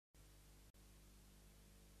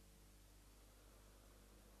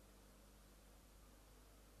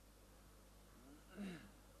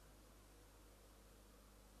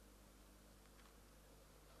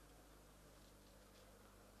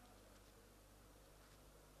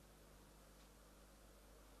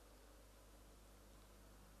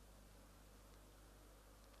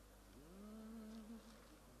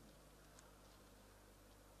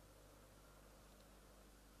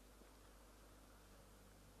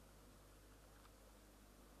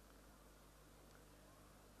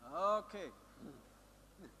Okay.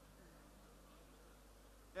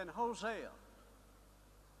 In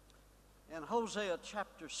Hosea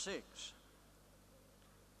chapter 6,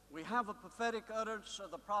 we have a prophetic utterance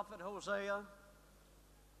of the prophet Hosea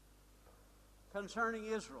concerning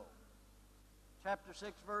Israel. Chapter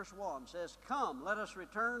 6, verse 1 says, "Come, let us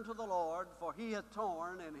return to the Lord, for he hath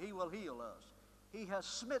torn, and he will heal us. He has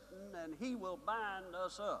smitten, and he will bind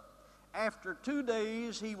us up. After 2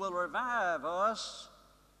 days he will revive us."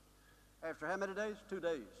 After how many days? 2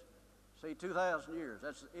 days. See, 2,000 years.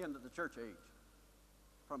 That's the end of the church age.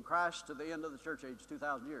 From Christ to the end of the church age,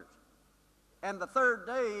 2,000 years. "And the 3rd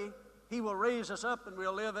day he will raise us up, and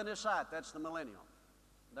we'll live in his sight." That's the millennium.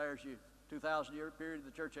 There's your 2,000-year period of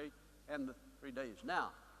the church age and the 3 days.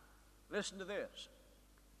 Now, listen to this.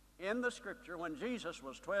 In the scripture, when Jesus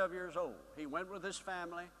was 12 years old, he went with his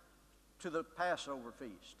family to the Passover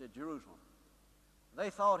feast at Jerusalem. They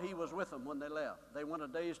thought he was with them when they left. They went a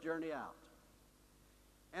day's journey out.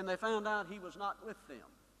 And they found out he was not with them.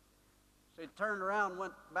 So he turned around and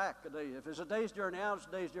went back a day. If it's a day's journey out, it's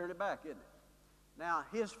a day's journey back, isn't it? Now,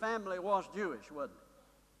 his family was Jewish, wasn't it?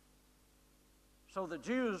 So the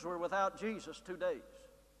Jews were without Jesus 2 days.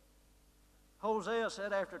 Hosea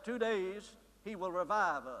said after 2 days, he will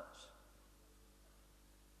revive us.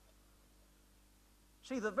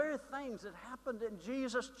 See, the very things that happened in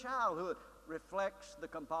Jesus' childhood reflects the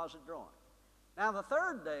composite drawing. Now, the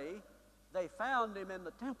 3rd day, they found him in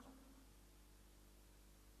the temple.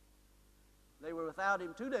 They were without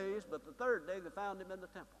him 2 days, but the 3rd day they found him in the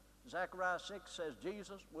temple. Zechariah 6 says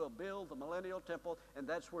Jesus will build the millennial temple, and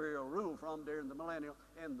that's where he'll rule from during the millennial,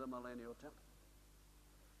 in the millennial temple.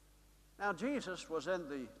 Now, Jesus was in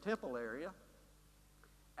the temple area,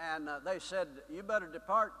 and they said, "You better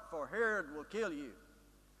depart, for Herod will kill you."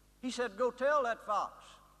 He said, "Go tell that fox,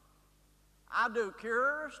 I do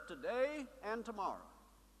cures today and tomorrow."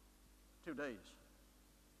 2 days.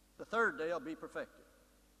 The 3rd day I'll be perfected.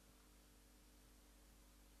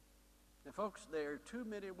 Now, folks, there are too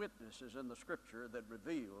many witnesses in the scripture that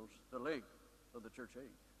reveals the length of the church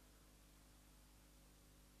age.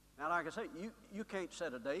 Now, like I say, you can't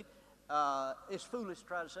set a date. It's foolish to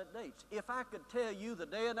try to set dates. If I could tell you the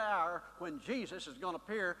day and the hour when Jesus is going to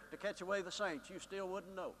appear to catch away the saints, you still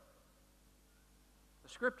wouldn't know. The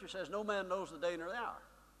scripture says no man knows the day nor the hour.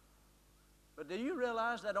 But do you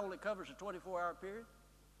realize that only covers a 24-hour period?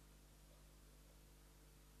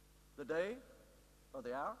 The day or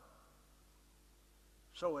the hour?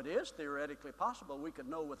 So it is theoretically possible we could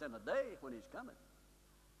know within a day when he's coming.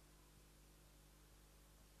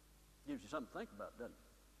 Gives you something to think about, doesn't it?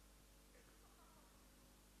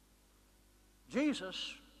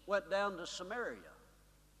 Jesus went down to Samaria,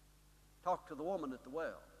 talked to the woman at the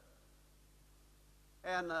well.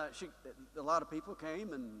 And a lot of people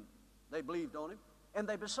came and they believed on him. And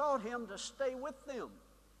they besought him to stay with them.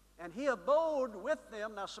 And he abode with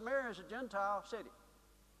them. Now, Samaria is a Gentile city.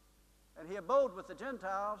 And he abode with the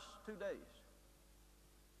Gentiles 2 days.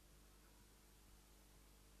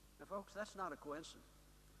 Now, folks, that's not a coincidence.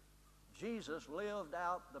 Jesus lived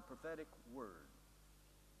out the prophetic word.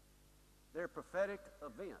 They're prophetic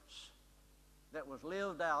events that was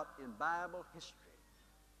lived out in Bible history.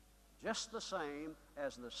 Just the same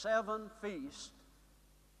as the 7 feasts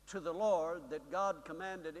to the Lord that God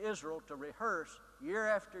commanded Israel to rehearse year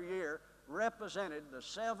after year represented the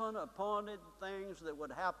 7 appointed things that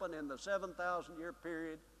would happen in the 7,000-year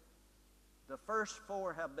period. The first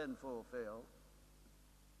 4 have been fulfilled.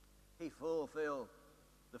 He fulfilled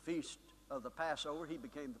the feast of the Passover. He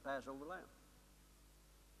became the Passover lamb.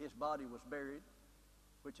 His body was buried,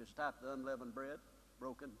 which is type of the unleavened bread,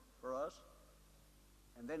 broken for us.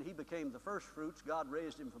 And then he became the first fruits. God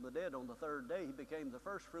raised him from the dead on the 3rd day. He became the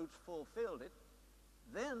first fruits, fulfilled it.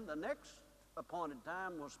 Then the next appointed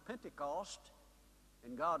time was Pentecost,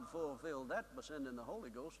 and God fulfilled that by sending the Holy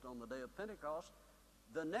Ghost on the day of Pentecost.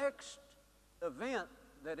 The next event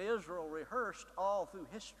that Israel rehearsed all through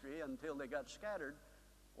history until they got scattered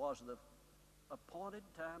was the appointed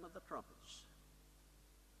time of the trumpets.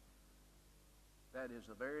 That is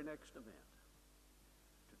the very next event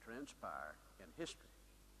to transpire in history.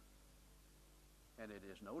 And it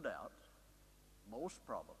is no doubt, most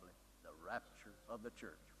probably, the rapture of the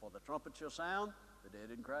church. For the trumpet shall sound, the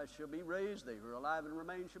dead in Christ shall be raised, they who are alive and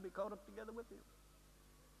remain shall be caught up together with him.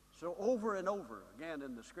 So over and over again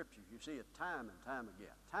in the scriptures, you see it time and time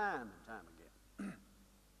again, time and time again.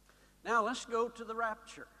 Now let's go to the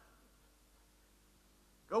rapture.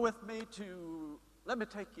 Go with me to, let me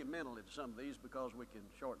take you mentally to some of these because we can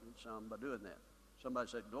shorten it some by doing that. Somebody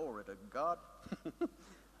said, "Glory to God."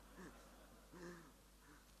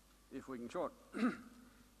 If we can shorten.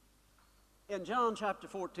 In John chapter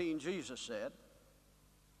 14, Jesus said,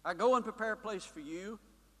 I go and prepare a place for you.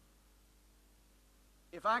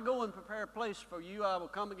 If I go and prepare a place for you, I will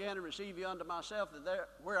come again and receive you unto myself, that there,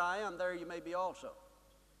 where I am, there you may be also.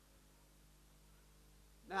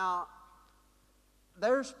 Now,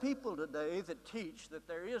 there's people today that teach that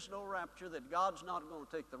there is no rapture, that God's not going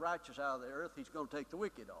to take the righteous out of the earth, He's going to take the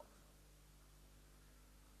wicked off.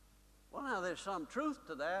 Well, now, there's some truth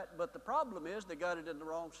to that, but the problem is they got it in the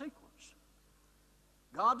wrong sequence.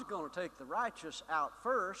 God's going to take the righteous out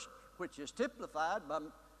first, which is typified by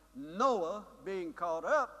Noah being caught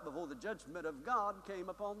up before the judgment of God came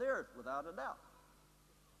upon the earth, without a doubt.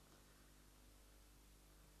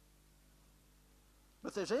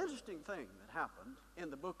 But there's an interesting thing that happened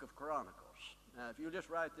in the book of Chronicles. Now, if you'll just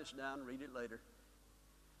write this down and read it later.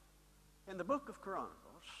 In the book of Chronicles,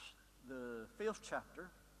 the 5th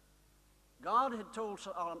chapter, God had told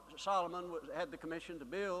Solomon, had the commission to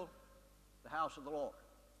build the house of the Lord.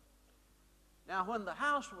 Now, when the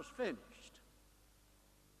house was finished,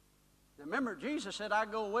 remember, Jesus said, I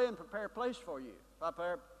go away and prepare a place for you. If I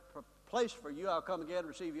prepare a place for you, I'll come again and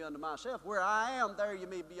receive you unto myself. Where I am, there you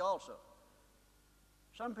may be also.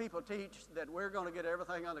 Some people teach that we're going to get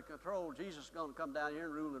everything under control. Jesus is going to come down here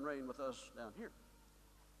and rule and reign with us down here.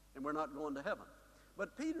 And we're not going to heaven.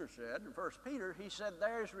 But Peter said, in 1 Peter, he said,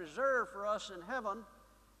 there's reserved for us in heaven,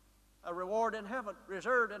 a reward in heaven,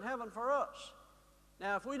 reserved in heaven for us.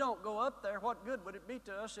 Now, if we don't go up there, what good would it be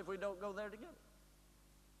to us if we don't go there together?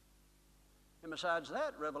 And besides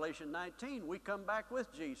that, Revelation 19, we come back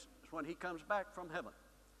with Jesus when He comes back from heaven.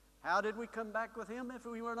 How did we come back with Him if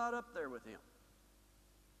we were not up there with Him?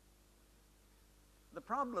 The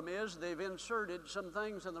problem is they've inserted some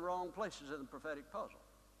things in the wrong places in the prophetic puzzle.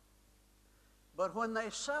 But when they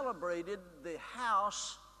celebrated the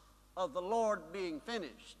house of the Lord being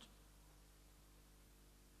finished,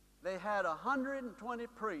 they had 120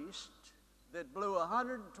 priests that blew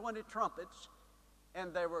 120 trumpets,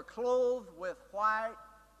 and they were clothed with white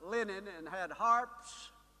linen and had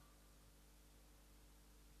harps.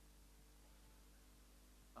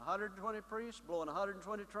 120 priests blowing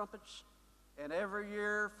 120 trumpets. And every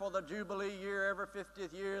year for the Jubilee year, every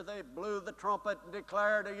 50th year, they blew the trumpet and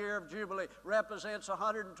declared a year of Jubilee. Represents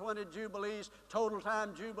 120 Jubilees, total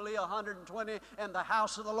time Jubilee 120, and the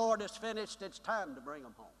house of the Lord is finished. It's time to bring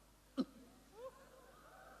them home.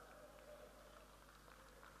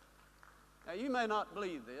 Now, you may not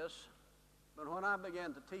believe this, but when I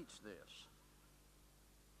began to teach this,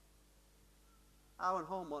 I went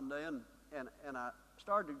home one day and I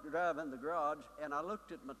started to drive in the garage, and I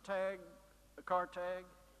looked at my tag, the car tag,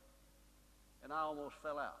 and I almost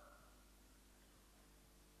fell out.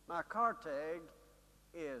 My car tag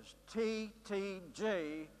is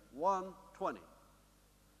TTJ 120.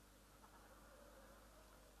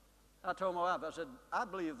 I told my wife, I said, I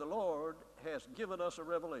believe the Lord has given us a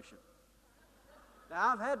revelation. Now,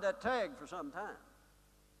 I've had that tag for some time.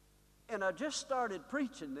 And I just started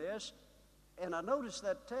preaching this, and I noticed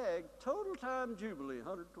that tag, total time Jubilee,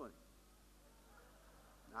 120.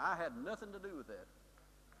 Now, I had nothing to do with that.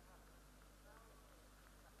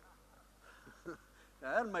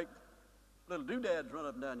 Now, that'll make little doodads run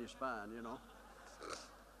up and down your spine, you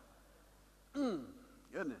know.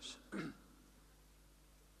 Goodness.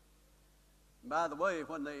 By the way,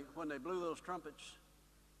 when they blew those trumpets,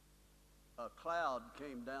 a cloud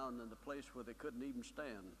came down in the place where they couldn't even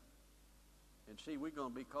stand. And see, we're going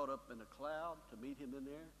to be caught up in a cloud to meet Him in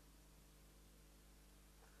there.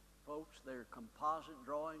 Folks, they're composite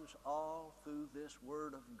drawings all through this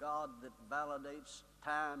Word of God that validates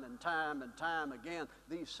time and time and time again.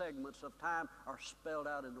 These segments of time are spelled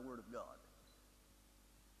out in the Word of God.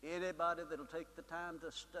 Anybody that'll take the time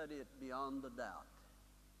to study it beyond the doubt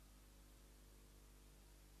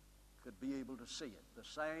could be able to see it. The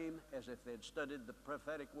same as if they'd studied the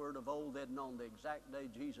prophetic word of old, they'd known the exact day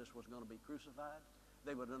Jesus was going to be crucified.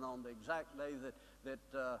 They would have known the exact day that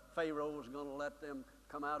Pharaoh was going to let them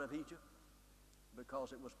come out of Egypt,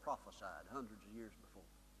 because it was prophesied hundreds of years before.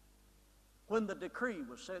 When the decree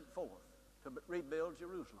was sent forth to rebuild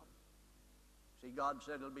Jerusalem, see, God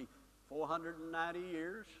said it'll be 490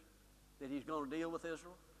 years that He's going to deal with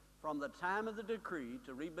Israel. From the time of the decree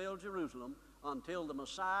to rebuild Jerusalem until the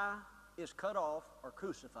Messiah is cut off or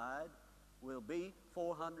crucified will be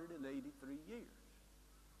 483 years.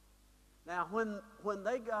 Now, when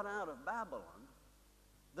they got out of Babylon,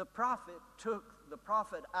 the prophet took the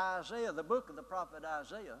prophet Isaiah, the book of the prophet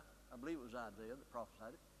Isaiah, I believe it was Isaiah that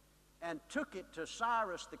prophesied it, and took it to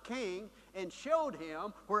Cyrus the king and showed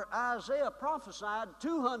him where Isaiah prophesied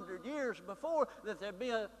 200 years before that there'd be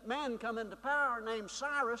a man come into power named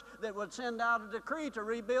Cyrus that would send out a decree to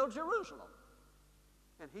rebuild Jerusalem.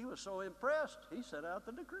 And he was so impressed, he set out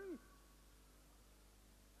the decree.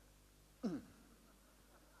 And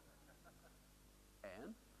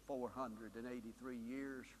 483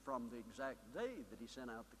 years from the exact day that he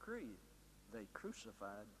sent out the decree, they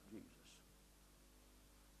crucified Jesus.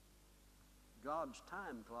 God's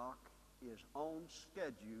time clock is on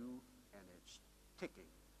schedule, and it's ticking.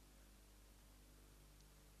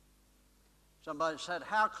 Somebody said,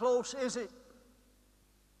 how close is it?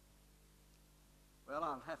 Well,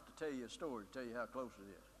 I'll have to tell you a story to tell you how close it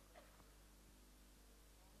is.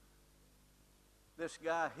 This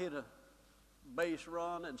guy hit a base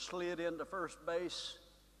run and slid into first base,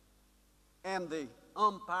 and the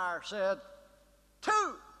umpire said, 2.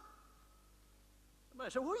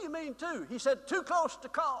 Somebody said, what do you mean 2? He said, too close to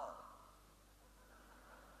call.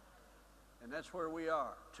 And that's where we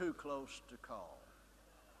are, too close to call.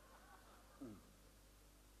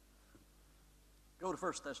 Go to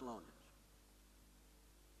 1 Thessalonians.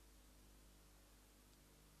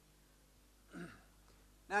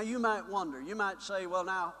 Now you might wonder, you might say, well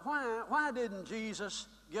now, why didn't Jesus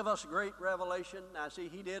give us great revelation? Now see,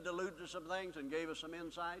 he did allude to some things and gave us some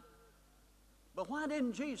insight. But why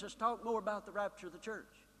didn't Jesus talk more about the rapture of the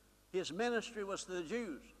church? His ministry was to the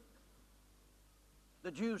Jews.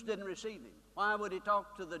 The Jews didn't receive him. Why would he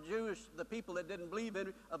talk to the Jews, the people that didn't believe in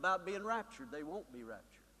him, about being raptured? They won't be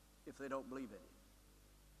raptured if they don't believe in him.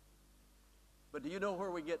 But do you know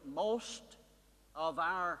where we get most of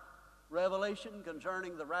our revelation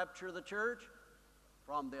concerning the rapture of the church?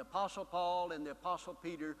 From the Apostle Paul and the Apostle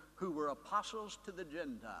Peter, who were apostles to the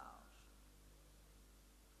Gentiles.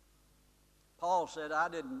 Paul said,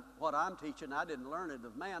 what I'm teaching, I didn't learn it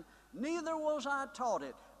of man, neither was I taught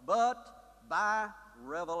it, but by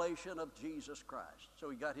revelation of Jesus Christ. So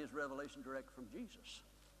he got his revelation direct from Jesus.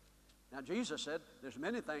 Now Jesus said, there's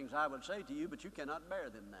many things I would say to you, but you cannot bear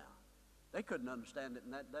them now. They couldn't understand it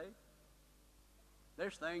in that day.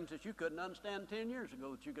 There's things that you couldn't understand 10 years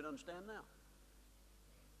ago that you could understand now.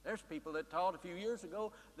 There's people that taught a few years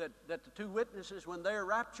ago that the two witnesses, when they're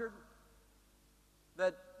raptured,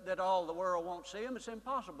 that all the world won't see them. It's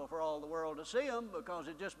impossible for all the world to see them because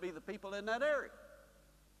it'd just be the people in that area.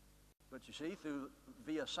 But you see,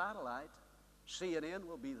 via satellite, CNN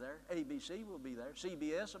will be there, ABC will be there,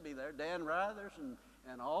 CBS will be there, Dan Rathers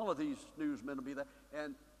and all of these newsmen will be there,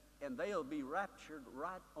 and they'll be raptured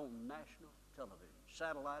right on national television,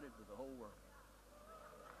 satellited to the whole world.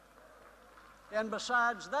 And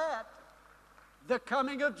besides that, the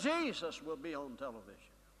coming of Jesus will be on television.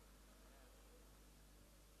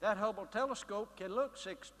 That Hubble telescope can look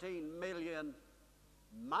 16 million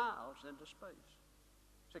miles into space.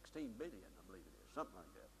 16 billion, I believe it is, something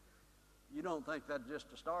like that. You don't think that's just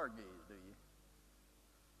a stargaze, do you?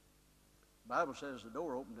 The Bible says the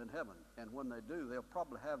door opened in heaven, and when they do, they'll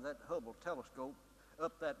probably have that Hubble telescope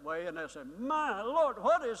up that way, and they'll say, my Lord,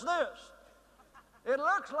 what is this? It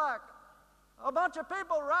looks like a bunch of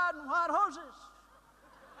people riding white horses.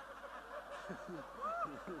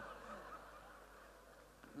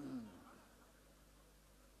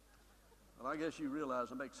 Well, I guess you realize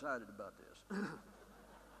I'm excited about this.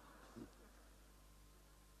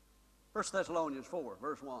 1 Thessalonians 4,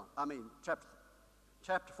 verse 1.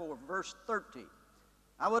 Chapter 4, verse 13.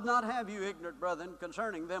 I would not have you ignorant, brethren,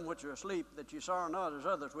 concerning them which are asleep, that ye sorrow not as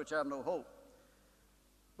others which have no hope.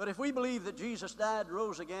 But if we believe that Jesus died and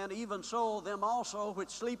rose again, even so them also which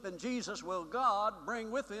sleep in Jesus will God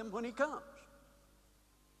bring with him when he comes.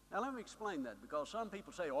 Now let me explain that, because some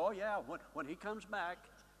people say, oh yeah, when he comes back,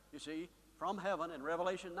 you see, from heaven in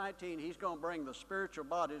Revelation 19, he's going to bring the spiritual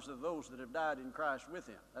bodies of those that have died in Christ with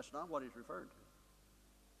him. That's not what he's referred to.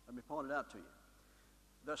 Let me point it out to you.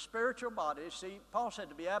 The spiritual bodies, see, Paul said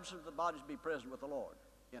to be absent of the bodies, be present with the Lord.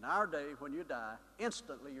 In our day, when you die,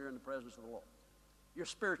 instantly you're in the presence of the Lord. Your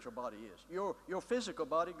spiritual body is. Your physical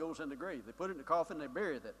body goes in the grave. They put it in the coffin, they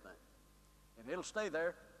bury that thing. And it'll stay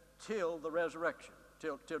there till the resurrection,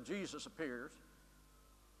 till Jesus appears.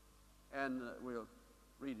 And we'll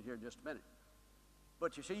read it here in just a minute.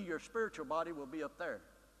 But you see, your spiritual body will be up there.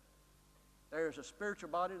 There's a spiritual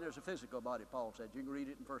body and there's a physical body, Paul said. You can read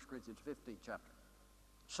it in 1 Corinthians 15 chapter.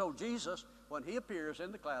 So Jesus, when he appears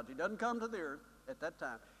in the clouds, he doesn't come to the earth at that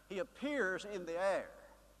time. He appears in the air.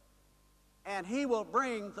 And he will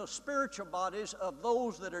bring the spiritual bodies of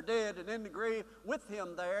those that are dead and in the grave with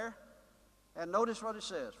him there. And notice what it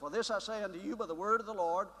says. For this I say unto you by the word of the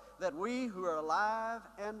Lord, that we who are alive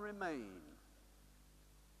and remain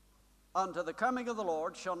unto the coming of the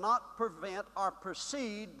Lord shall not prevent or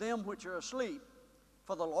precede them which are asleep.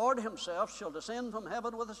 For the Lord himself shall descend from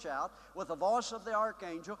heaven with a shout, with the voice of the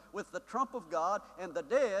archangel, with the trump of God, and the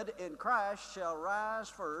dead in Christ shall rise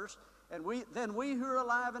first. And then we who are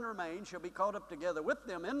alive and remain shall be caught up together with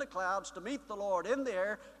them in the clouds to meet the Lord in the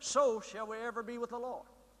air. So shall we ever be with the Lord.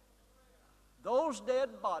 Those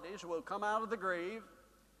dead bodies will come out of the grave.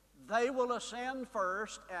 They will ascend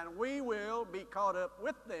first, and we will be caught up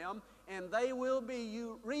with them, and they will be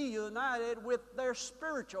reunited with their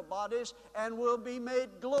spiritual bodies and will be made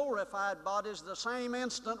glorified bodies the same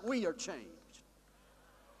instant we are changed.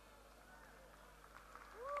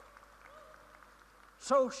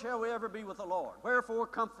 So shall we ever be with the Lord. Wherefore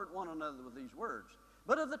comfort one another with these words.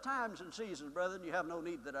 But of the times and seasons, brethren, you have no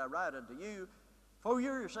need that I write unto you. For you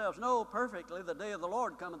yourselves know perfectly the day of the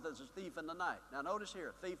Lord cometh as a thief in the night. Now notice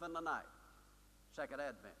here, thief in the night. Second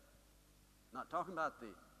Advent. Not talking about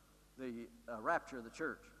the rapture of the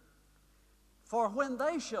church. For when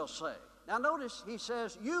they shall say, now notice he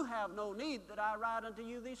says, you have no need that I write unto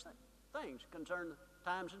you these things concerning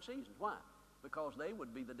times and seasons. Why? Because they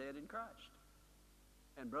would be the dead in Christ.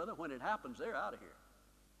 And brother, when it happens, they're out of here.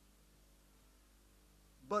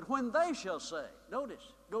 But when they shall say, notice,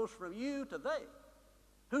 goes from you to they.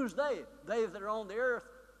 Who's they? They that are on the earth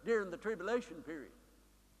during the tribulation period.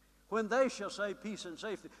 When they shall say peace and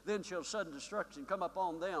safety, then shall sudden destruction come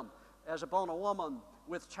upon them as upon a woman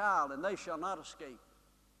with child, and they shall not escape.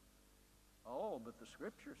 Oh, but the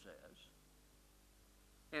Scripture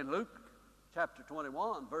says in Luke chapter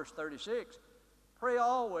 21, verse 36, pray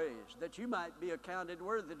always that you might be accounted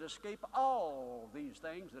worthy to escape all these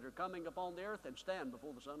things that are coming upon the earth and stand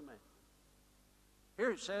before the Son of Man.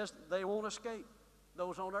 Here it says they won't escape.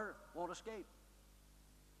 Those on earth won't escape.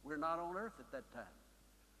 We're not on earth at that time.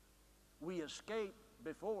 We escape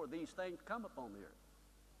before these things come upon the earth.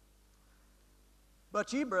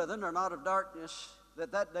 But ye, brethren, are not of darkness,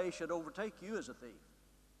 that that day should overtake you as a thief.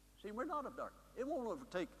 See, we're not of darkness. It won't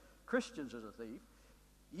overtake Christians as a thief.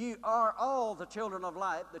 Ye are all the children of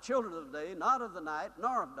light, the children of the day, not of the night,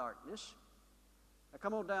 nor of darkness. Now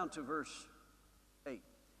come on down to verse 8.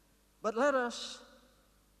 But let us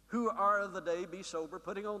who are of the day be sober,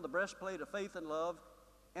 putting on the breastplate of faith and love,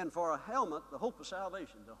 and for a helmet the hope of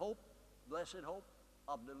salvation, the hope, blessed hope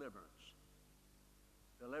of deliverance.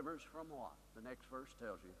 Deliverance from what? The next verse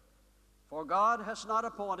tells you. For God has not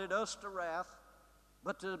appointed us to wrath,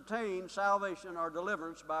 but to obtain salvation or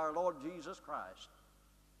deliverance by our Lord Jesus Christ.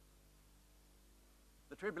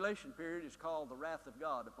 The tribulation period is called the wrath of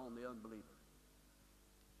God upon the unbeliever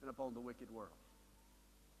and upon the wicked world.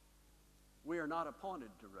 We are not appointed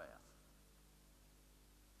to wrath.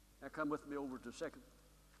 Now come with me over to Second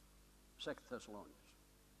Thessalonians.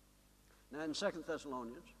 Now in 2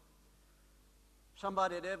 Thessalonians,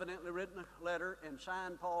 somebody had evidently written a letter and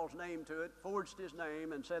signed Paul's name to it, forged his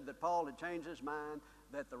name, and said that Paul had changed his mind,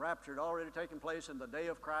 that the rapture had already taken place and the day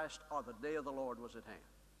of Christ or the day of the Lord was at hand.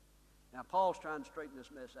 Now Paul's trying to straighten this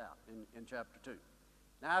mess out in chapter 2.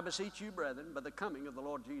 Now I beseech you, brethren, by the coming of the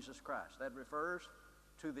Lord Jesus Christ. That refers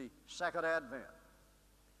to the second advent.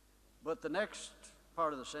 But the next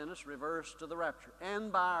part of the sentence refers to the rapture.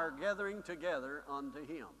 And by our gathering together unto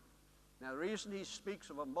him. Now the reason he speaks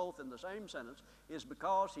of them both in the same sentence is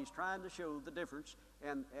because he's trying to show the difference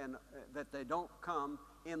and that they don't come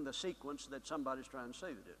in the sequence that somebody's trying to say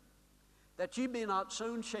they do. That ye be not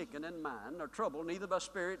soon shaken in mind, nor troubled, neither by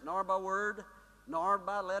spirit, nor by word, nor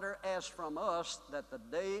by letter, as from us, that the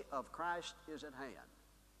day of Christ is at hand.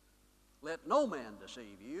 Let no man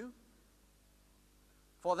deceive you,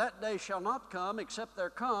 for that day shall not come, except there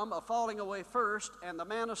come a falling away first, and the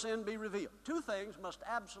man of sin be revealed. Two things must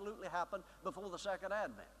absolutely happen before the second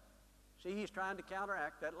advent. See, he's trying to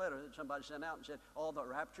counteract that letter that somebody sent out and said, oh, the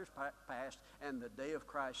rapture's past, and the day of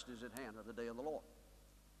Christ is at hand, or the day of the Lord.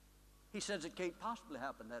 He says it can't possibly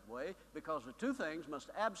happen that way, because the two things must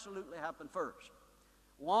absolutely happen first.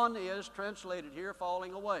 One is translated here,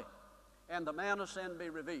 falling away, and the man of sin be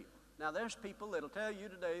revealed. Now, there's people that'll tell you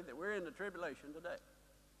today that we're in the tribulation today.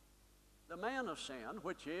 The man of sin,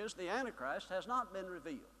 which is the Antichrist, has not been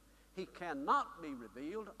revealed. He cannot be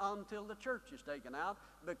revealed until the church is taken out,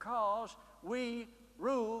 because we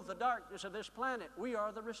rule the darkness of this planet. We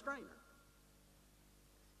are the restrainer.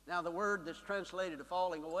 Now, the word that's translated to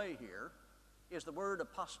falling away here is the word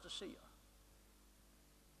apostasia.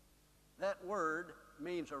 That word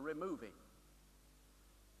means a removing.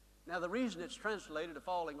 Now, the reason it's translated to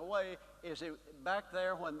falling away is back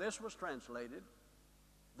there when this was translated,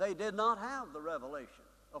 they did not have the revelation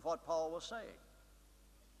of what Paul was saying.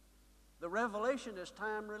 The revelation is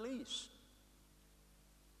time release.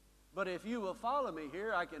 But if you will follow me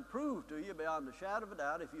here, I can prove to you beyond a shadow of a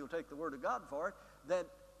doubt, if you'll take the word of God for it, that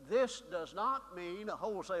this does not mean a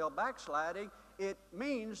wholesale backsliding. It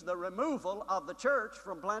means the removal of the church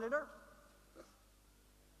from planet Earth.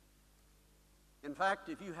 In In fact,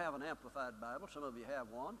 if you have an Amplified Bible, some of you have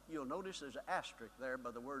one, you'll notice there's an asterisk there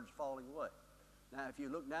by the words falling away. Now, if you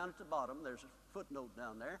look down at the bottom, there's a footnote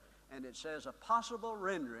down there, and it says a possible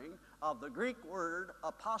rendering of the Greek word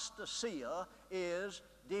apostasia is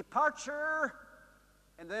departure,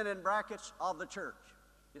 and then in brackets, of the church.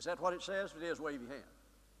 Is that what it says? If it is, wave your hand.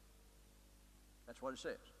 That's what it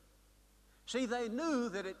says. See, they knew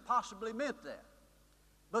that it possibly meant that,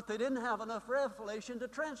 but they didn't have enough revelation to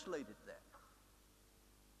translate it that.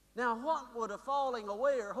 Now, what would a falling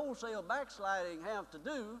away or wholesale backsliding have to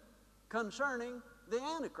do concerning the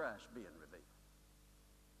Antichrist being revealed?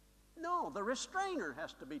 No, the restrainer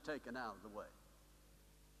has to be taken out of the way,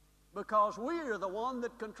 because we are the one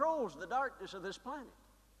that controls the darkness of this planet.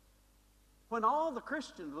 When all the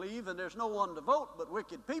Christians leave and there's no one to vote but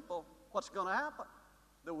wicked people, what's going to happen?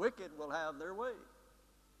 The wicked will have their way.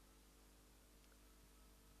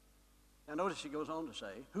 Now notice he goes on to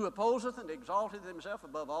say, who opposeth and exalteth himself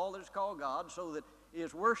above all that is called God, so that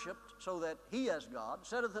is worshipped, so that he as God,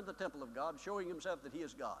 setteth in the temple of God, showing himself that he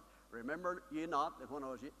is God. Remember ye not that when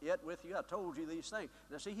I was yet with you, I told you these things.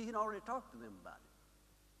 Now see, he had already talked to them about it.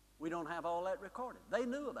 We don't have all that recorded. They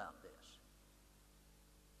knew about this.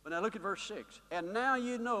 But now look at verse 6. And now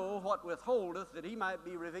you know what withholdeth, that he might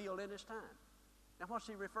be revealed in his time. Now what's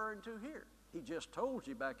he referring to here? He just told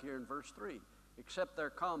you back here in verse 3. Except there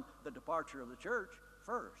come the departure of the church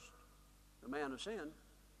first, the man of sin,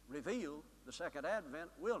 revealed, the second advent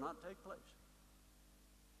will not take place.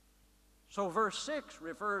 So verse 6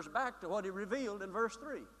 refers back to what he revealed in verse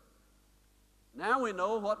 3. Now we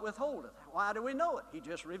know what withholdeth. Why do we know it? He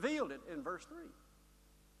just revealed it in verse 3.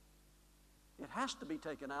 It has to be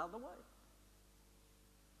taken out of the way.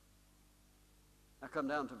 Now come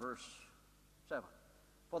down to verse 7.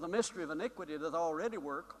 For the mystery of iniquity doth already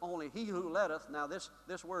work, only he who letteth, now this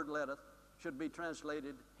word letteth should be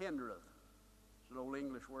translated hindereth. It's an old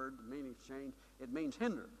English word, the meaning's changed. It means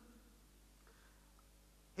hindereth.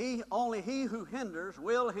 Only he who hinders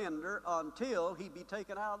will hinder until he be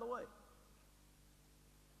taken out of the way.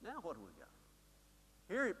 Now what do we got?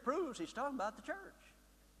 Here it proves he's talking about the church.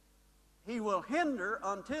 He will hinder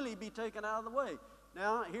until he be taken out of the way.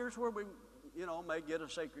 Now here's where we, may get a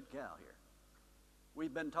sacred cow here.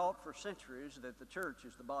 We've been taught for centuries that the church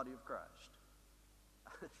is the body of Christ.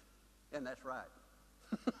 And that's right.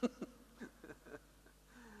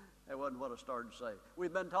 That wasn't what I started to say.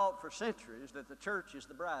 We've been taught for centuries that the church is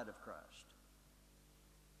the bride of Christ.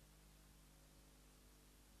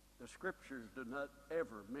 The scriptures do not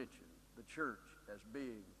ever mention the church as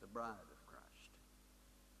being the bride of Christ.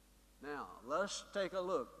 Now, let's take a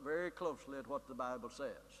look very closely at what the Bible says.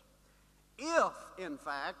 If, in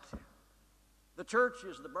fact, the church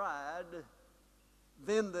is the bride,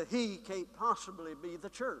 then the he can't possibly be the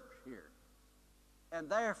church here. And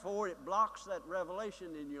therefore, it blocks that revelation,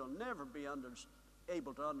 and you'll never be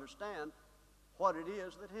able to understand what it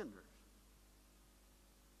is that hinders.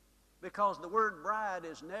 Because the word bride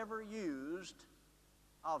is never used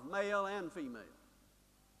of male and female.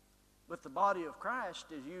 But the body of Christ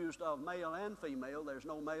is used of male and female. There's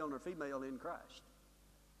no male nor female in Christ.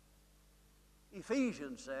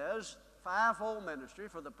 Ephesians says, fivefold ministry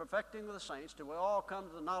for the perfecting of the saints, till we all come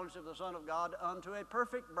to the knowledge of the Son of God, unto a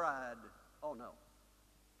perfect bride. Oh no,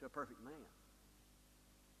 to a perfect man.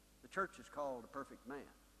 The church is called a perfect man.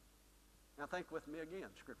 Now think with me again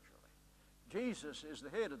scripturally. Jesus is the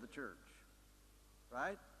head of the church,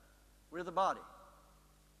 right? We're the body.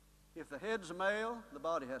 If the head's a male, the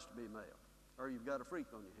body has to be male, or you've got a freak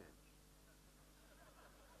on your hands.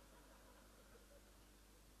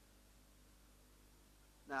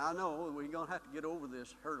 Now, I know we're going to have to get over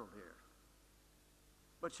this hurdle here.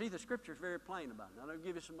 But see, the scripture is very plain about it. Now, I'll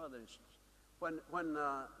give you some other instances. When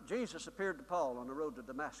Jesus appeared to Paul on the road to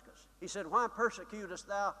Damascus, he said, why persecutest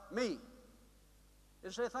thou me? He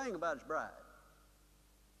didn't say a thing about his bride.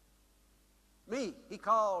 Me. He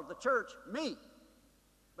called the church me,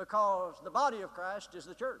 because the body of Christ is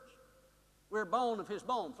the church. We're bone of his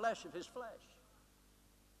bone, flesh of his flesh.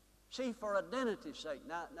 See, for identity's sake,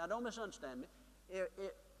 now don't misunderstand me.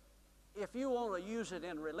 If you want to use it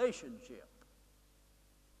in relationship,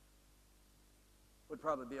 would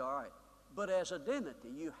probably be all right. But as identity,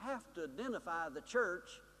 you have to identify the church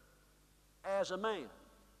as a man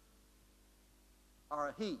or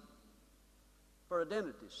a he for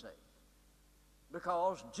identity's sake.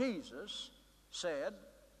 Because Jesus said,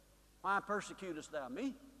 why persecutest thou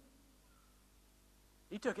me?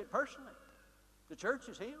 He took it personally. The church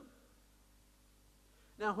is him.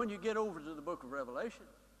 Now, when you get over to the book of Revelation,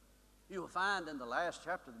 you will find in the last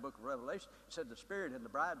chapter of the book of Revelation, it said the Spirit and the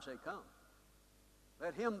bride say, come.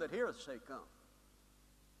 Let him that heareth say, come.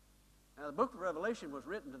 Now, the book of Revelation was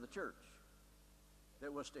written to the church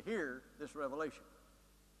that was to hear this revelation.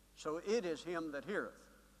 So it is him that heareth.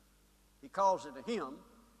 He calls it a hymn,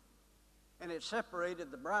 and it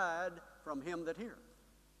separated the bride from him that heareth.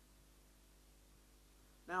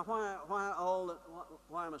 Now,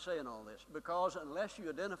 why am I saying all this? Because unless you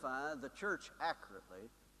identify the church accurately,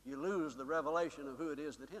 you lose the revelation of who it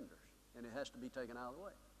is that hinders, and it has to be taken out of the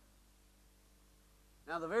way.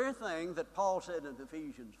 Now, the very thing that Paul said in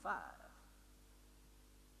Ephesians 5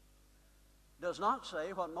 does not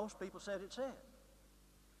say what most people said it said.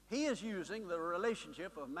 He is using the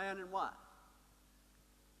relationship of man and wife.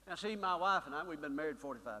 Now, see, my wife and I, we've been married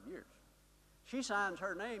 45 years. She signs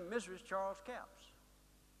her name Mrs. Charles Capps.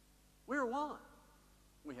 We're one.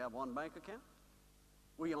 We have one bank account.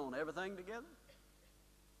 We own everything together.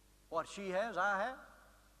 What she has, I have.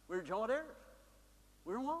 We're joint heirs.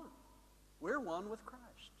 We're one. We're one with Christ.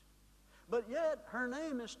 But yet, her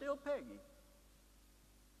name is still Peggy.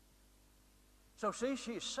 So see,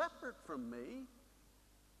 she's separate from me,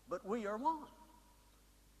 but we are one.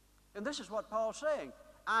 And this is what Paul's saying.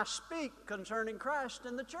 I speak concerning Christ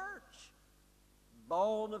and the church.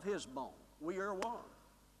 Bone of his bone. We are one.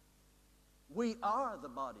 We are the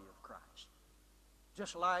body of Christ.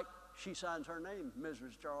 Just like she signs her name,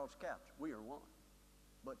 Mrs. Charles Capps. We are one.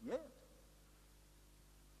 But yet,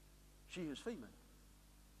 she is female,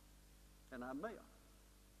 and I'm male.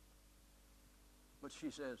 But she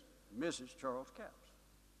says, Mrs. Charles Capps.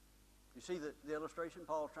 You see the illustration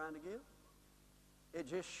Paul's trying to give? It's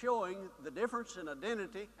just showing the difference in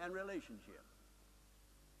identity and relationship.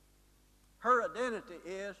 Her identity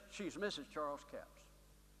is she's Mrs. Charles Capps.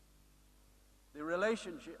 The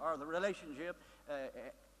relationship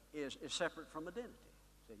is separate from identity,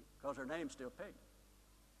 see, because her name's still Peggy.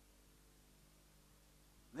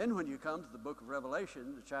 Then when you come to the book of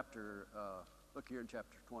Revelation, the chapter, look here in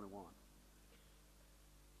chapter 21.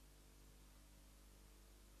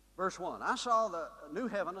 Verse 1, I saw the new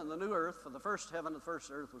heaven and the new earth, for the first heaven and the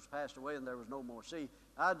first earth was passed away, and there was no more sea.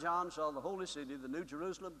 I, John, saw the holy city, the new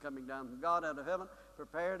Jerusalem, coming down from God out of heaven,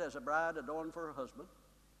 prepared as a bride adorned for her husband.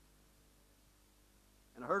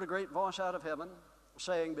 And I heard a great voice out of heaven,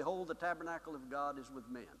 saying, Behold, the tabernacle of God is with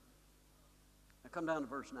men. Now come down to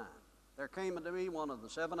verse 9. There came unto me one of the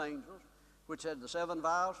seven angels, which had the seven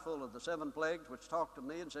vials full of the seven plagues, which talked to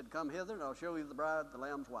me and said, Come hither, and I'll show you the bride, the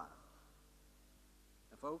Lamb's wife.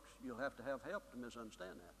 Now, folks, you'll have to have help to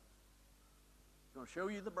misunderstand that. He's going to show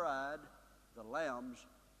you the bride, the Lamb's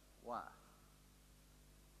wife.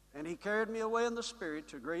 And he carried me away in the Spirit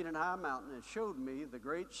to a great and high mountain, and showed me the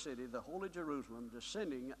great city, the holy Jerusalem,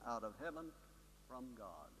 descending out of heaven from God.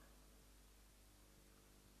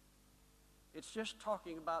 It's just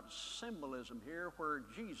talking about symbolism here, where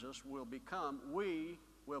Jesus will become, we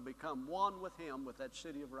will become one with him, with that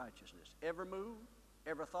city of righteousness. Every move,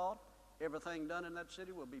 every thought, everything done in that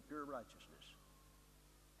city will be pure righteousness.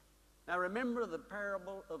 Now remember the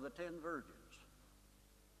parable of the 10 virgins.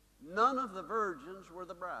 None of the virgins were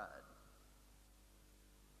the bride.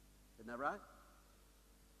 Isn't that right?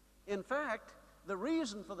 In fact, the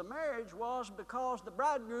reason for the marriage was because the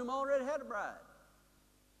bridegroom already had a bride.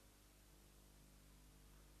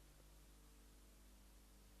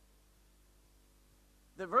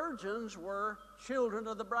 The virgins were children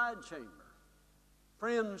of the bride chamber,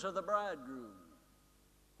 friends of the bridegroom.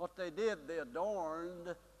 What they did, they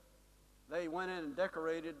adorned, they went in and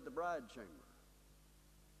decorated the bride chamber.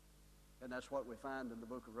 And that's what we find in the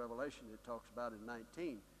book of Revelation. It talks about in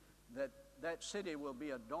 19, that city will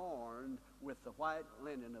be adorned with the white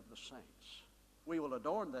linen of the saints. We will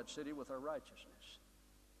adorn that city with our righteousness.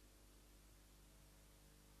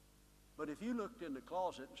 But if you looked in the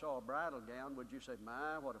closet and saw a bridal gown, would you say,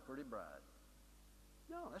 my, what a pretty bride?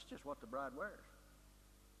 No, that's just what the bride wears.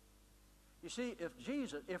 You see,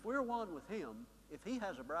 if we're one with him, if he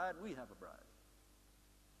has a bride, we have a bride.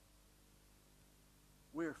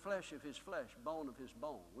 We're flesh of his flesh, bone of his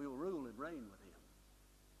bone. We will rule and reign with him.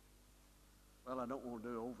 Well, I don't want to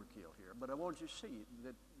do overkill here, but I want you to see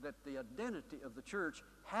that the identity of the church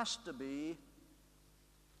has to be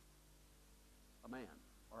a man,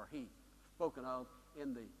 or he, spoken of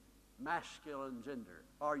in the masculine gender,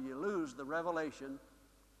 or you lose the revelation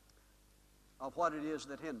of what it is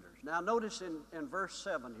that hinders. Now notice in verse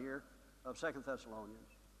 7 here of 2 Thessalonians,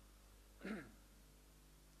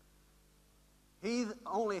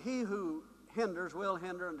 only he who hinders will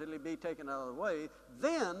hinder until he be taken out of the way.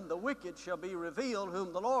 Then the wicked shall be revealed,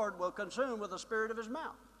 whom the Lord will consume with the spirit of his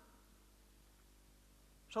mouth.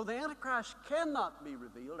 So the Antichrist cannot be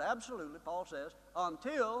revealed, absolutely, Paul says,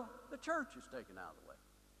 until the church is taken out of the way.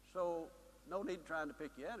 So no need trying to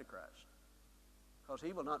pick the Antichrist, because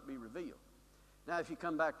he will not be revealed. Now, if you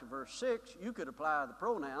come back to verse 6, you could apply the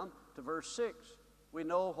pronoun to verse 6. We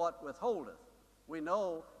know what withholdeth. We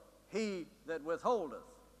know he that withholdeth.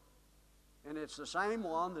 And it's the same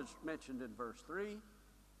one that's mentioned in verse 3,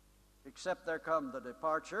 except there come the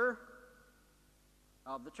departure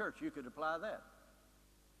of the church. You could apply that.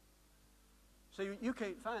 See, you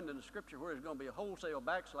can't find in the Scripture where there's going to be a wholesale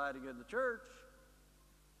backsliding in the church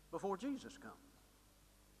before Jesus comes.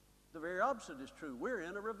 The very opposite is true. We're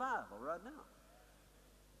in a revival right now.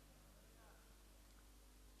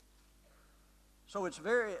 So it's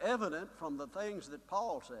very evident from the things that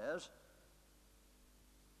Paul says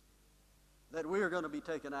that we are going to be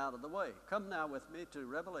taken out of the way. Come now with me to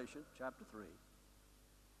Revelation chapter 3.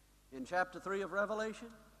 In chapter 3 of Revelation,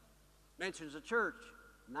 mentions the church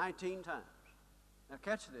 19 times. Now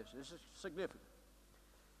catch this. This is significant.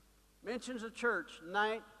 Mentions the church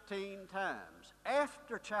 19 times.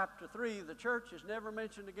 After chapter 3, the church is never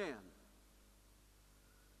mentioned again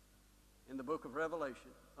in the book of Revelation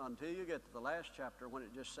until you get to the last chapter when it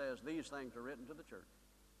just says these things are written to the church.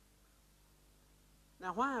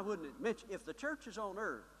 Now, why wouldn't it mention? If the church is on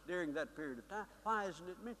earth during that period of time, why isn't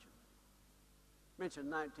it mentioned? Mentioned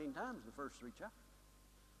 19 times in the first 3 chapters.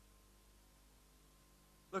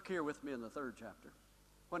 Look here with me in the 3rd chapter.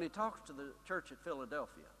 When he talks to the church at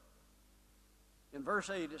Philadelphia, in verse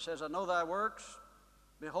 8 it says, I know thy works.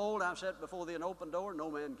 Behold, I've set before thee an open door, no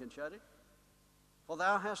man can shut it. For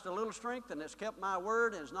thou hast a little strength, and hast kept my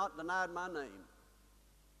word, and hast not denied my name.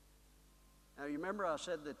 Now, you remember I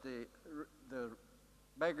said that the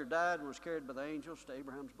beggar died and was carried by the angels to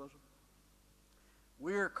Abraham's bosom?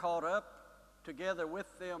 We're caught up together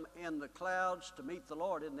with them in the clouds to meet the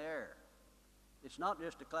Lord in the air. It's not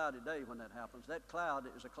just a cloudy day when that happens. That cloud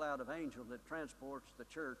is a cloud of angels that transports the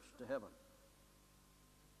church to heaven.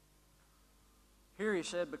 Here he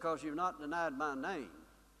said, because you've not denied my name,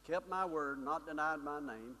 kept my word, not denied my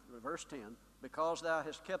name, verse 10, because thou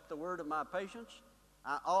hast kept the word of my patience,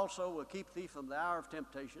 I also will keep thee from the hour of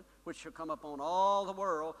temptation, which shall come upon all the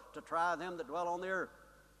world to try them that dwell on the earth.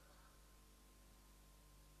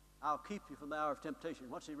 I'll keep you from the hour of temptation.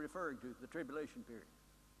 What's he referring to? The tribulation period.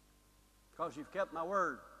 Because you've kept my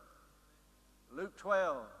word. Luke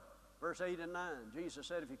 12, verse 8 and 9. Jesus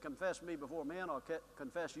said, if you confess me before men, I'll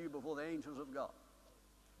confess you before the angels of God.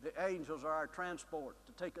 The angels are our transport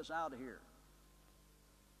to take us out of here.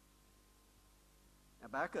 Now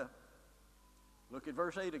back up. Look at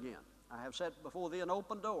verse 8 again. I have set before thee an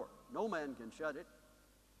open door. No man can shut it.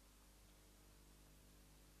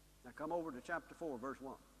 Now come over to chapter 4, verse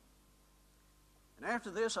 1. And after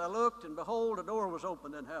this I looked, and behold, a door was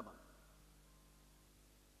opened in heaven.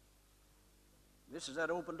 This is that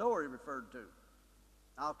open door he referred to.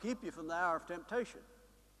 I'll keep you from the hour of temptation.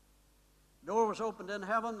 Door was opened in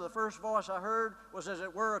heaven. The first voice I heard was as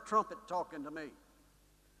it were a trumpet talking to me.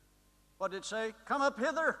 What did it say? Come up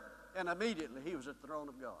hither. And immediately he was at the throne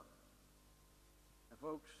of God. And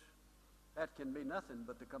folks, that can be nothing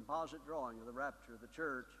but the composite drawing of the rapture of the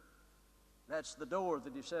church. That's the door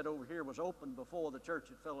that he said over here was opened before the church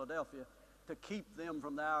at Philadelphia to keep them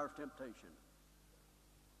from the hour of temptation.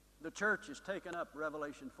 The church is taken up,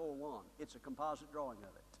 Revelation 4:1. It's a composite drawing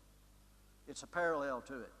of it. It's a parallel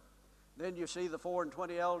to it. Then you see the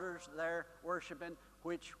 24 elders there worshiping,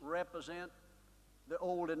 which represent the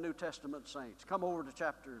Old and New Testament saints. Come over to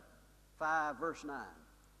chapter 5, verse 9.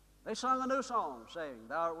 They sung a new song, saying,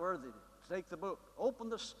 Thou art worthy to take the book, open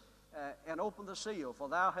the seal, for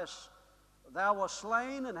thou wast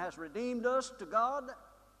slain and hast redeemed us to God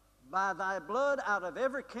by thy blood out of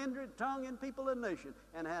every kindred, tongue, and people and nation,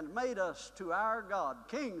 and hast made us to our God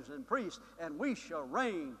kings and priests, and we shall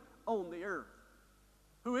reign on the earth.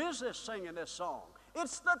 Who is this singing this song?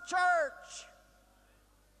 It's the church.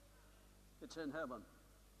 It's in heaven.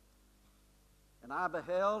 And I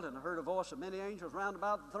beheld and heard a voice of many angels round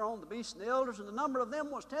about the throne, the beasts and the elders, and the number of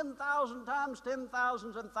them was 10,000 times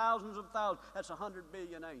 10,000s and thousands of thousands. That's 100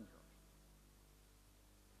 billion angels.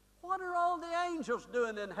 What are all the angels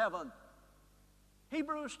doing in heaven?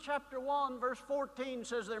 Hebrews chapter 1, verse 14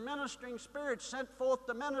 says, their ministering spirits sent forth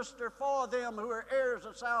to minister for them who are heirs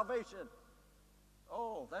of salvation.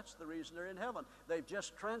 Oh, that's the reason they're in heaven. They've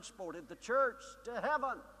just transported the church to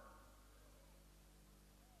heaven.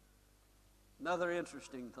 Another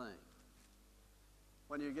interesting thing,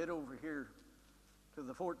 when you get over here to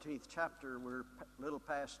the 14th chapter, we're a little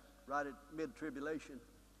past right at mid-tribulation,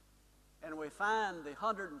 and we find the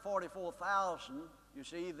 144,000, you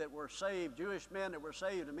see, that were saved, Jewish men that were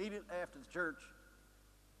saved immediately after the church.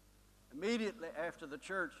 Immediately after the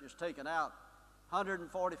church is taken out,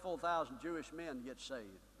 144,000 Jewish men get saved.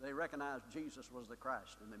 They recognized Jesus was the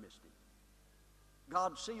Christ, and they missed him.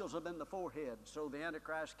 God seals them in the forehead so the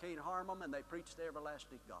Antichrist can't harm them, and they preach the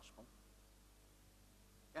everlasting gospel.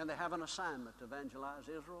 And they have an assignment to evangelize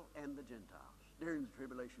Israel and the Gentiles during the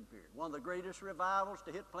tribulation period. One of the greatest revivals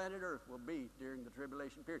to hit planet Earth will be during the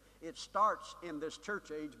tribulation period. It starts in this church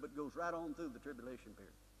age, but goes right on through the tribulation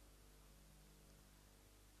period.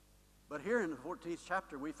 But here in the 14th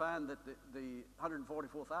chapter, we find that the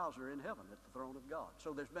 144,000 are in heaven at the throne of God.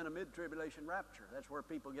 So there's been a mid-tribulation rapture. That's where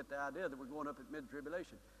people get the idea that we're going up at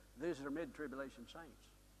mid-tribulation. These are mid-tribulation saints.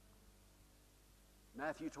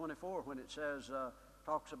 Matthew 24, when it says,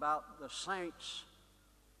 talks about the saints,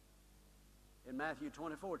 in Matthew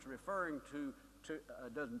 24, it's referring to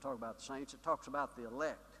it doesn't talk about the saints, it talks about the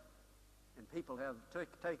elect. And people have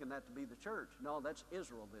taken that to be the church. No, that's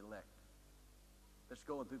Israel, the elect, that's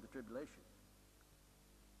going through the tribulation.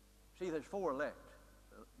 See, there's four elect.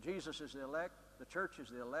 Jesus is the elect, the church is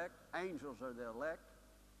the elect, angels are the elect,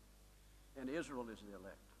 and Israel is the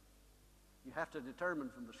elect. You have to determine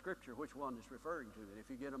from the Scripture which one is referring to it. If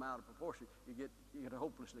you get them out of proportion, you get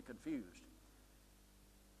hopelessly confused.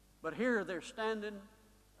 But here they're standing,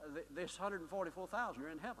 this 144,000 are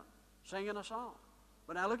in heaven, singing a song.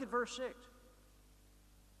 But now look at verse 6.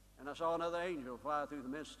 And I saw another angel fly through the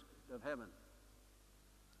midst of heaven.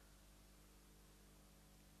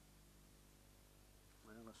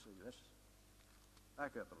 Well, let's see. Let's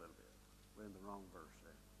back up a little bit. We're in the wrong verse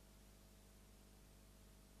there.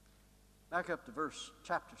 Back up to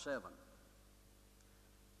chapter 7.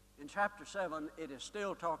 In chapter 7, it is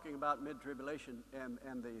still talking about mid-tribulation, and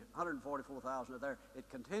the 144,000 are there. It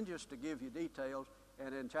continues to give you details,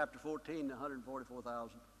 and in chapter 14, the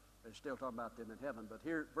 144,000, it's still talking about them in heaven. But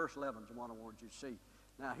here, verse 11 is the one I wanted you to see.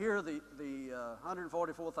 Now here, the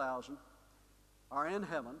 144,000 are in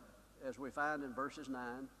heaven, as we find in verses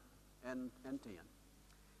 9 and 10.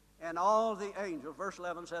 And all the angels, verse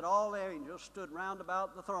 11 said, all the angels stood round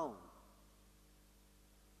about the throne.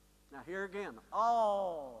 Now here again,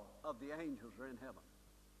 all of the angels are in heaven.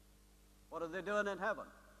 What are they doing in heaven?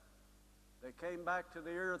 They came back to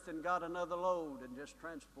the earth and got another load and just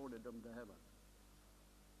transported them to heaven.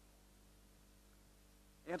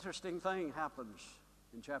 Interesting thing happens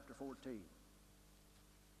in chapter 14.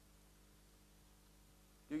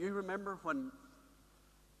 Do you remember when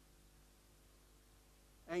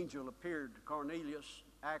angel appeared to Cornelius,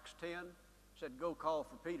 Acts 10, said, go call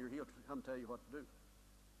for Peter, he'll come tell you what to do.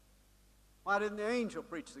 Why didn't the angel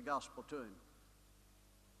preach the gospel to him?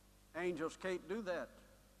 Angels can't do that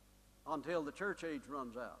until the church age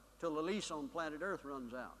runs out, till the lease on planet Earth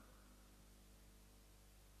runs out.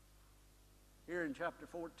 Here in chapter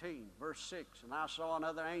 14, verse 6, and I saw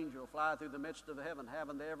another angel fly through the midst of heaven,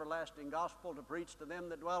 having the everlasting gospel to preach to them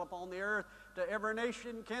that dwell upon the earth, to every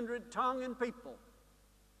nation, kindred, tongue, and people.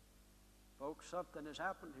 Folks, something has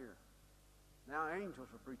happened here. Now angels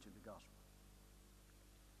are preaching the gospel.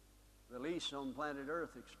 The lease on planet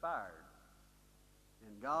Earth expired,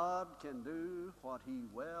 and God can do what He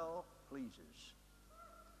well pleases,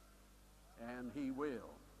 and He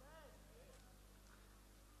will.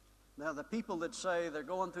 Now, the people that say they're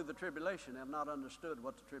going through the tribulation have not understood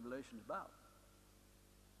what the tribulation is about.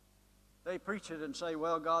 They preach it and say,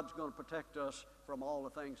 well, God's going to protect us from all the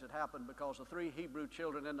things that happened because the 3 Hebrew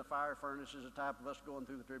children in the fire furnace is a type of us going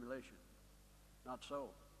through the tribulation. Not so.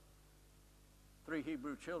 3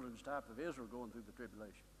 Hebrew children's type of Israel going through the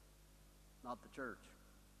tribulation, not the church.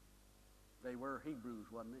 They were Hebrews,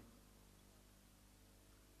 wasn't they?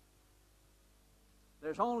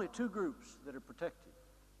 There's only 2 groups that are protected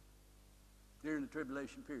during the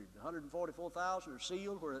tribulation period. The 144,000 are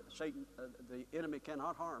sealed where Satan, the enemy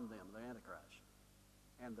cannot harm them, the Antichrist.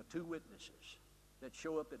 And the 2 witnesses that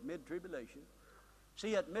show up at mid-tribulation.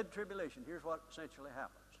 See, at mid-tribulation, here's what essentially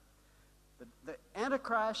happens. The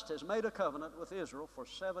Antichrist has made a covenant with Israel for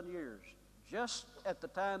 7 years, just at the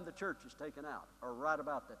time the church is taken out, or right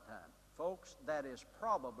about that time. Folks, that is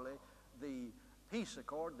probably the peace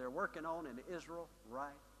accord they're working on in Israel right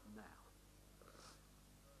now.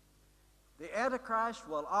 The Antichrist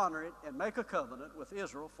will honor it and make a covenant with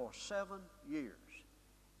Israel for 7 years.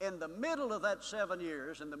 In the middle of that 7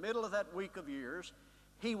 years, in the middle of that week of years,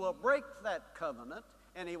 he will break that covenant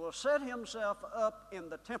and he will set himself up in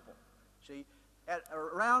the temple. See,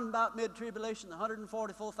 around about mid-tribulation, the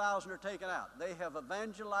 144,000 are taken out. They have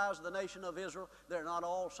evangelized the nation of Israel. They're not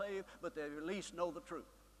all saved, but they at least know the truth.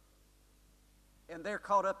 And they're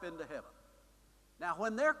caught up into heaven. Now,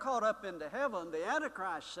 when they're caught up into heaven, the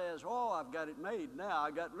Antichrist says, oh, I've got it made now.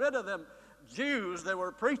 I got rid of them Jews that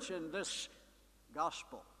were preaching this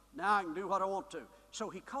gospel. Now I can do what I want to.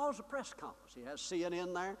 So he calls a press conference. He has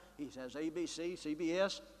CNN there. He has ABC,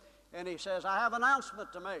 CBS. And he says, I have an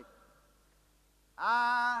announcement to make.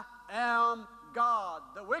 I am God.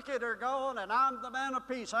 The wicked are gone, and I'm the man of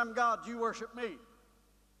peace. I'm God. You worship me.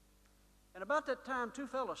 And about that time, two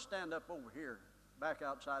fellows stand up over here, back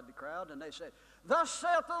outside the crowd, and they say, thus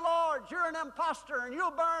saith the Lord, you're an impostor, and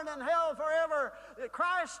you'll burn in hell forever.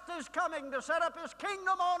 Christ is coming to set up his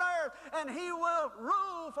kingdom on earth, and he will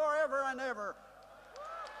rule forever and ever.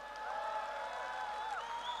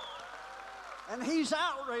 And he's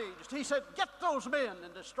outraged. He said, get those men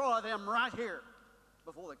and destroy them right here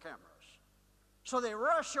before the cameras. So they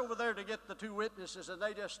rush over there to get the two witnesses, and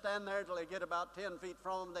they just stand there until they get about 10 feet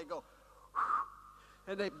from them. They go,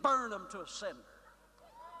 and they burn them to a cinder.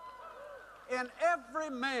 And every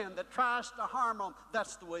man that tries to harm them,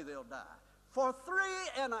 that's the way they'll die. For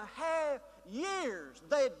 3.5 years,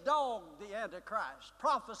 they dogged the Antichrist,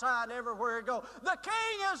 prophesying everywhere he goes. The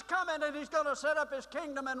king is coming, and he's going to set up his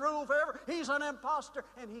kingdom and rule forever. He's an imposter,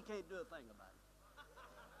 and he can't do a thing about it.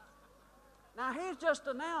 Now, he's just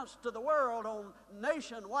announced to the world on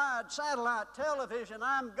nationwide satellite television,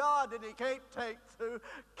 I'm God, and he can't take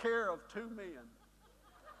care of 2 men.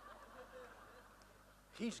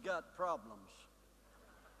 He's got problems,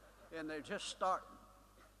 and they're just starting.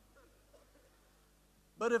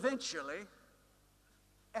 But eventually,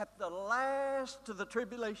 at the last of the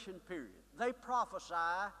tribulation period, they prophesy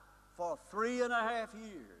for 3.5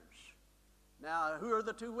 years. Now, who are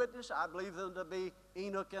the two witnesses? I believe them to be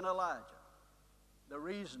Enoch and Elijah. The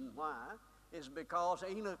reason why is because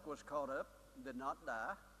Enoch was caught up, did not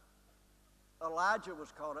die. Elijah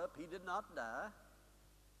was caught up, he did not die.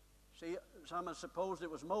 See, some have supposed it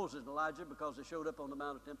was Moses and Elijah because they showed up on the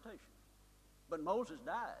Mount of Temptation. But Moses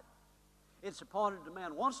died. It's appointed a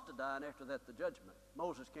man once to die, and after that the judgment.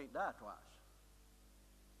 Moses can't die twice.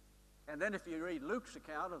 And then if you read Luke's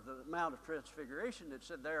account of the Mount of Transfiguration, it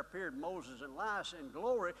said there appeared Moses and Elias in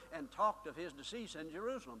glory and talked of his decease in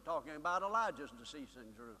Jerusalem, talking about Elijah's decease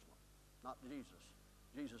in Jerusalem, not Jesus.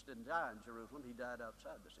 Jesus didn't die in Jerusalem. He died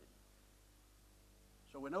outside the city.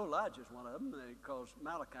 So we know Elijah's one of them because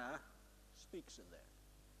Malachi speaks of that.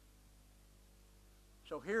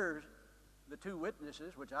 So here's the two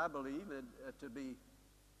witnesses, which I believe to be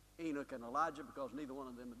Enoch and Elijah, because neither one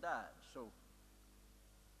of them had died. So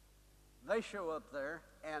they show up there,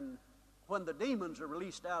 and when the demons are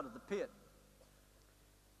released out of the pit,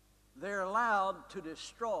 they're allowed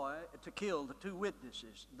to kill the two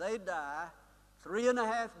witnesses. They die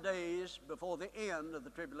 3.5 days before the end of the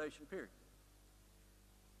tribulation period.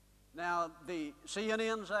 Now, the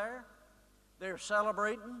CNN's there. They're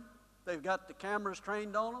celebrating. They've got the cameras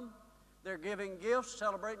trained on them. They're giving gifts,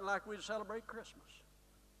 celebrating like we celebrate Christmas.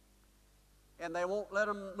 And they won't let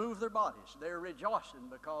them move their bodies. They're rejoicing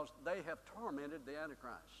because they have tormented the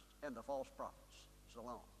Antichrist and the false prophets so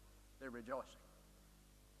long. They're rejoicing.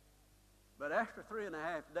 But after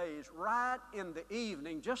 3.5 days, right in the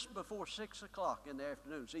evening, just before 6 o'clock in the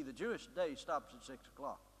afternoon, see, the Jewish day stops at 6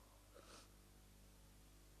 o'clock.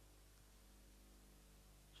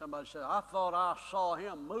 Somebody said, I thought I saw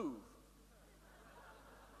him move.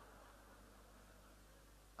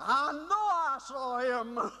 I know I saw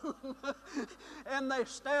him move. And they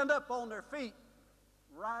stand up on their feet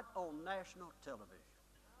right on national television.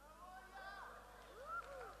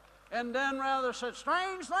 And Dan Rather said,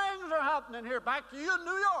 strange things are happening here. Back to you in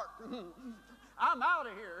New York. I'm out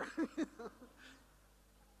of here.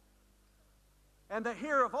 And they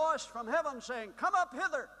hear a voice from heaven saying, come up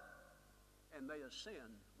hither. And they ascend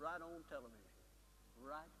right on television,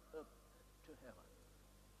 right up to heaven.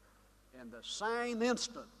 In the same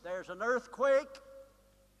instant, there's an earthquake,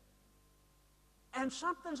 and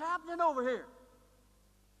something's happening over here.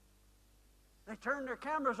 They turn their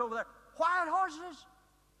cameras over there. White horses?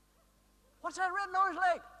 What's that written on his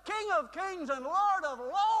leg? King of kings and Lord of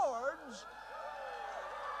lords.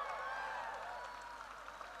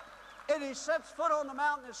 And he sets foot on the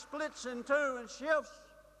mountain, it splits in two and shifts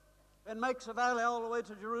and makes a valley all the way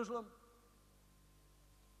to Jerusalem.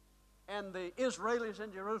 And the Israelis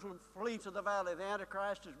in Jerusalem flee to the valley. The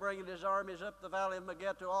Antichrist is bringing his armies up the valley of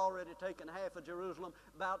Megiddo, already taken half of Jerusalem,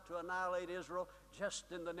 about to annihilate Israel.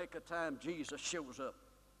 Just in the nick of time, Jesus shows up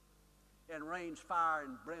and rains fire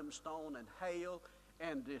and brimstone and hail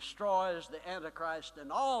and destroys the Antichrist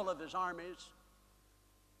and all of his armies.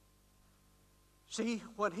 See,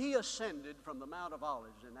 when he ascended from the Mount of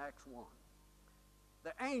Olives in Acts 1,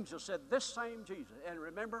 the angel said, this same Jesus. And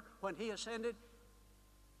remember, when he ascended,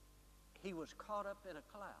 he was caught up in a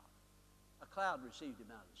cloud. A cloud received him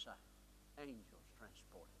out of sight. Angels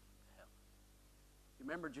transported him to heaven. You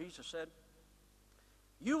remember Jesus said,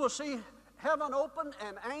 you will see heaven open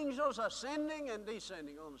and angels ascending and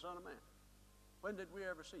descending on the Son of Man. When did we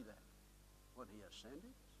ever see that? When he ascended.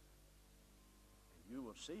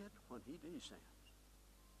 will see it when he descends.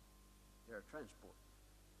 They're transport.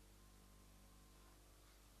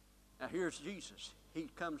 Now here's Jesus. He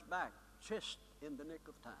comes back just in the nick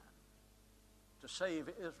of time to save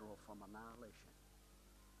Israel from annihilation.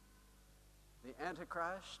 The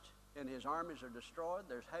Antichrist and his armies are destroyed.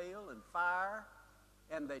 There's hail and fire,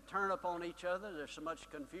 and they turn upon each other. There's so much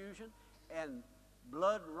confusion, and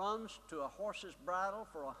blood runs to a horse's bridle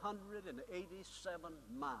for 187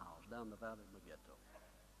 miles down the Valley of Megiddo.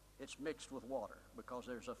 It's mixed with water because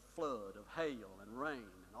there's a flood of hail and rain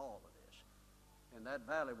and all of this. And that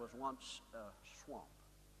valley was once a swamp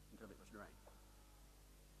until it was drained.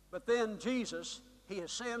 But then Jesus, he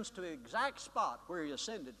ascends to the exact spot where he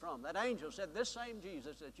ascended from. That angel said, this same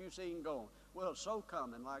Jesus that you seen going will so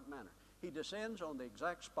come in like manner. He descends on the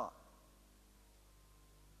exact spot.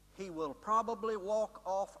 He will probably walk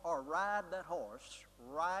off or ride that horse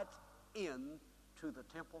right into the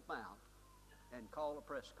Temple Mount and call a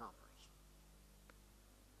press conference.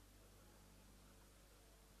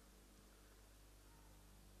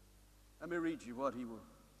 Let me read you what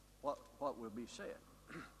will be said.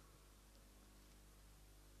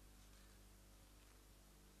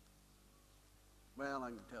 Well, I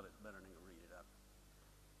can tell it's better than to read it up.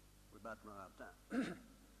 We're about to run out of time.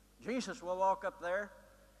 Jesus will walk up there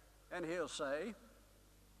and he'll say,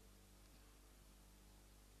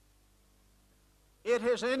 "It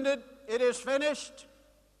has ended, it is finished.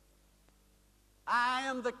 I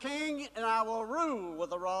am the king and I will rule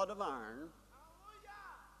with a rod of iron.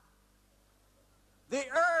 The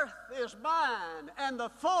earth is mine and the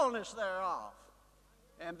fullness thereof,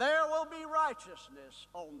 and there will be righteousness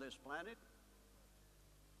on this planet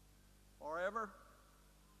forever.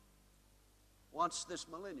 Once this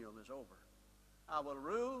millennium is over, I will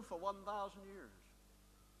rule for 1,000 years.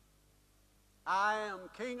 I am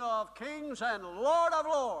King of kings and Lord of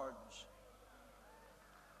lords."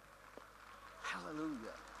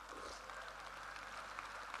 Hallelujah.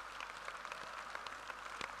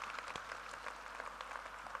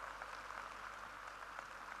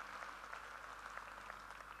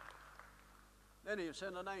 Then he'll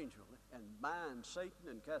send an angel and bind Satan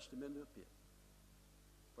and cast him into a pit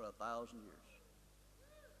for 1,000 years.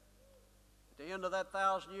 At the end of that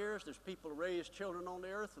 1,000 years, there's people who raise children on the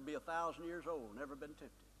earth will be 1,000 years old, never been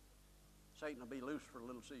tempted. Satan will be loose for a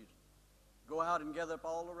little season. Go out and gather up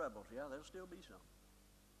all the rebels. Yeah, there'll still be some.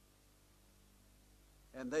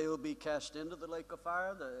 And they will be cast into the lake of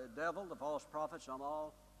fire, the devil, the false prophets, them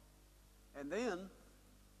all. And then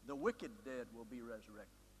the wicked dead will be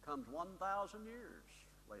resurrected. Comes 1,000 years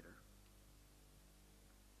later.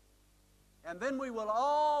 And then we will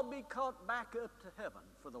all be caught back up to heaven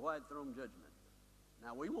for the white throne judgment.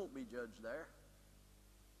 Now, we won't be judged there,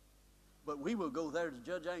 but we will go there to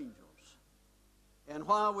judge angels. And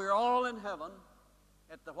while we're all in heaven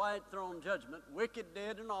at the white throne judgment, wicked,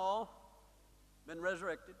 dead, and all, been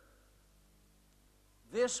resurrected,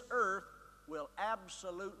 this earth will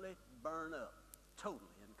absolutely burn up,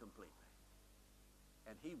 totally and completely.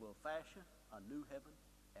 And he will fashion a new heaven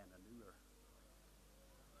and a new earth.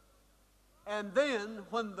 And then,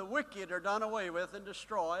 when the wicked are done away with and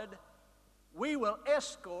destroyed, we will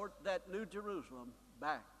escort that new Jerusalem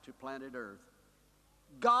back to planet Earth.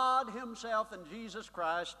 God himself and Jesus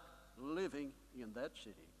Christ living in that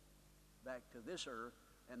city, back to this earth,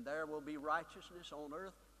 and there will be righteousness on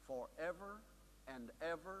earth forever and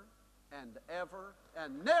ever and ever,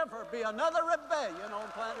 and never be another rebellion on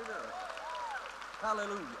planet Earth.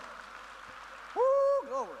 Hallelujah. Woo,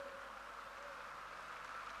 glory.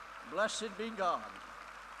 Blessed be God.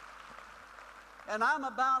 And I'm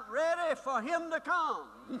about ready for him to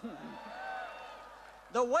come.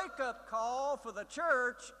 The wake-up call for the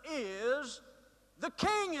church is the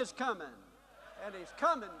King is coming. And he's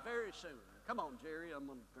coming very soon. Come on, Jerry, I'm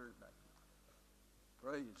going to turn it back.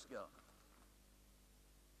 Praise God.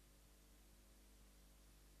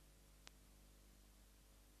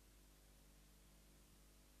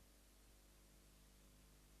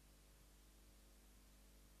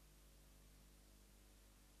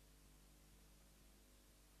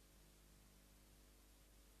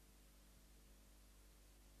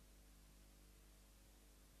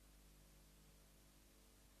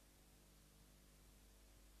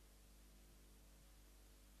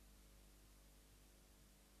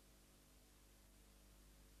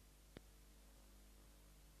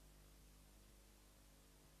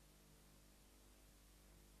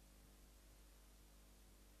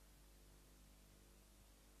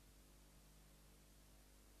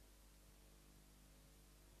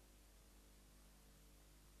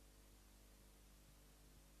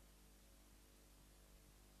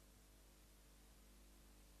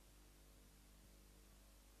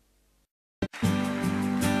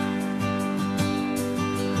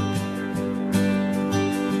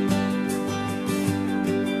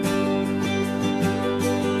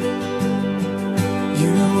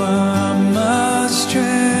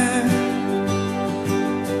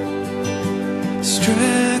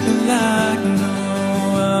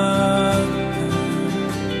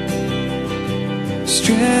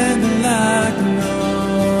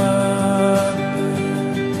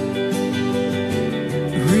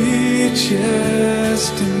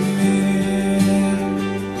 just a